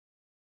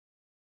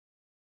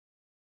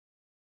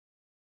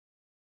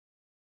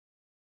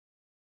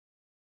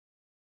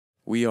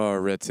We are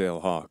Red Tail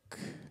Hawk,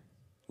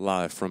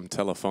 live from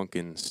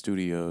Telefunken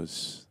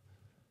Studios.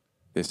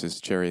 This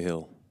is Cherry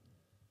Hill.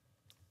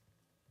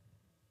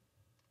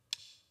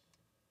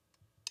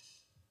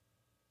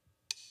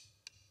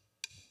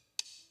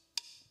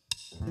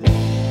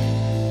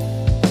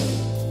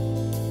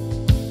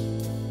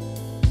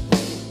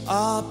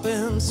 I've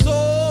been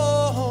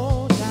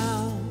so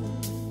down,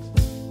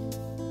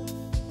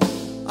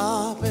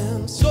 I've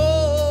been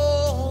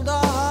so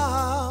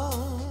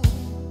down,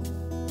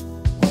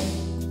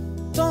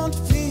 don't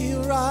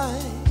feel right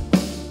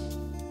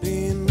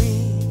being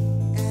me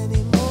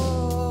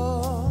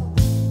anymore.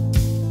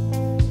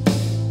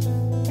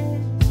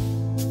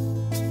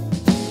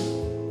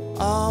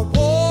 I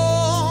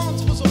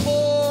once was a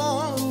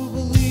boy who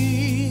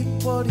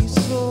believed what he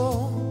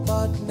saw,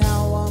 but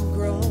now I'm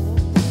grown.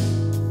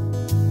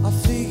 I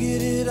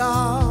figured it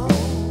out.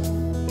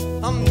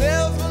 I'm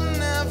never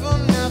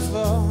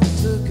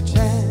took a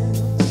chance.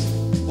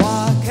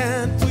 Why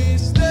can't we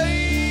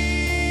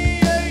stay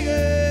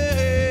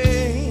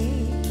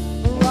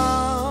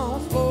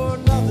around for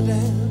another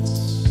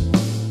dance?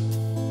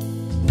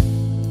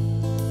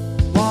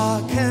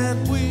 Why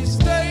can't we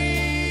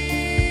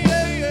stay?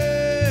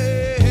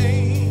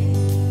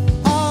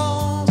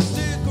 I'll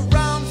stick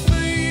around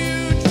for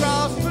you,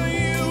 try for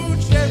you,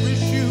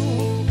 cherish you.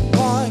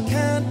 Why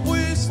can't we?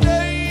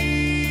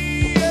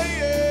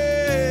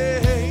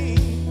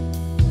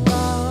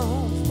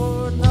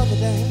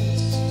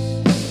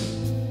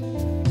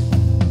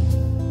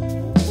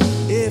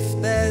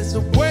 If there's a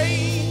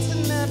way to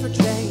never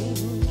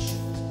change,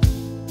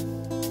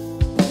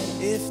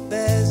 if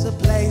there's a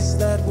place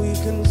that we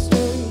can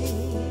stay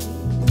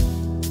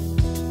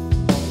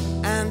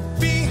and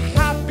be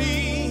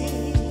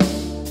happy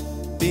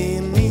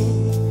being me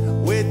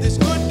with this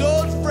good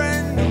old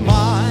friend of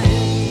mine.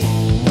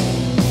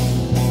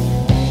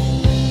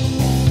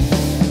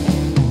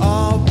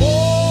 I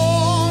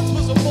once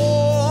was a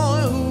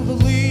boy who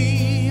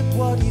believed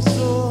what he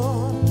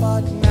saw,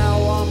 but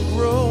now I'm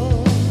grown.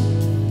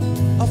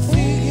 I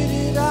figured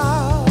it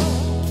out.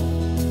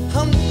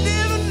 I'm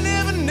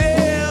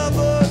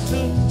never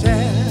took a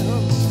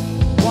chance.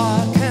 Why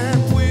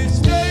can't we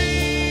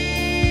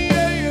stay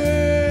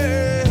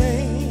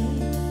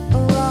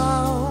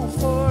around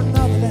for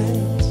another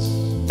dance?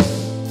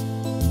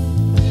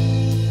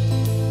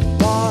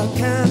 Why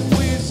can't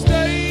we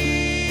stay?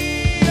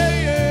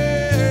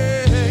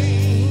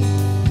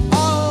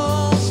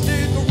 I'll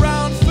stick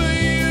around for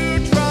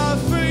you, try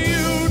for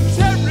you,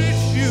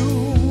 cherish you.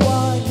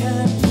 Why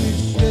can't we?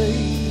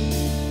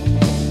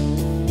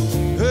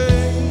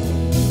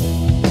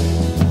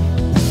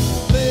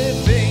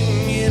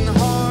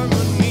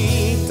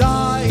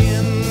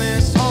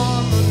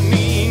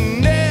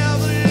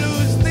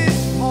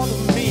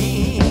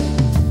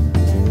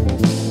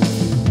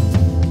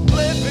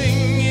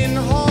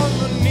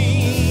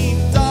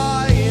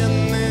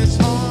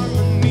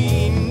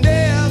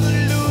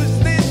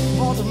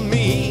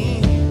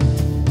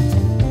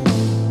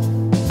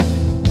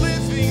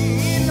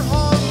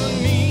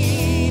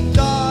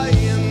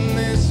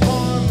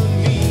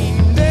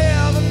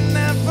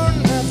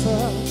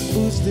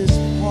 This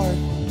part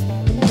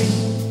of me.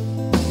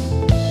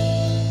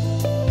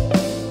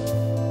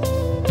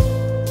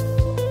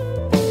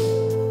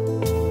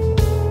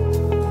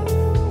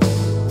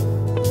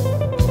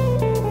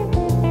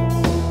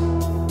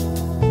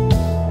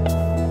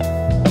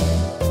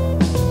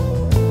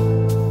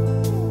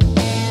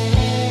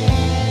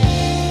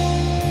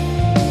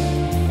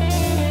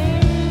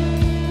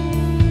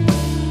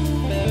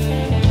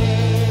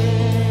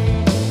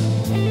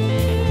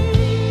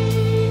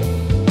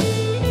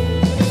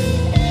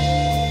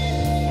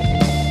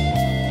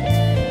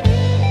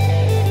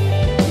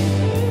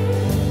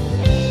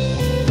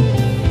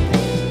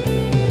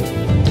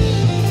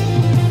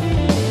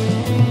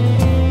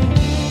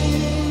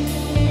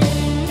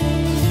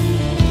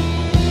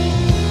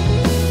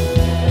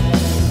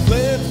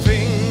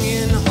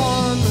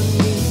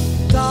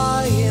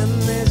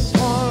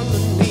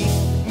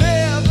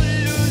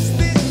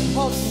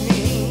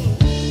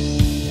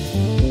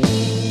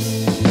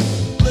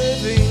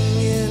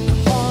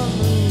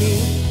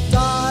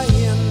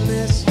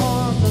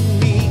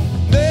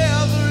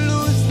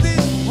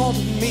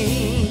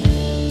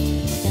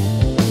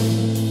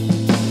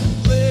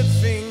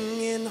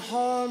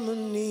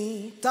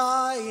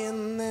 Die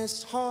in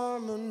this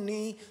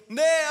harmony,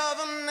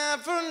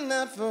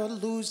 never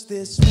lose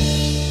this.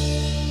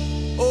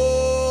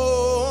 Oh.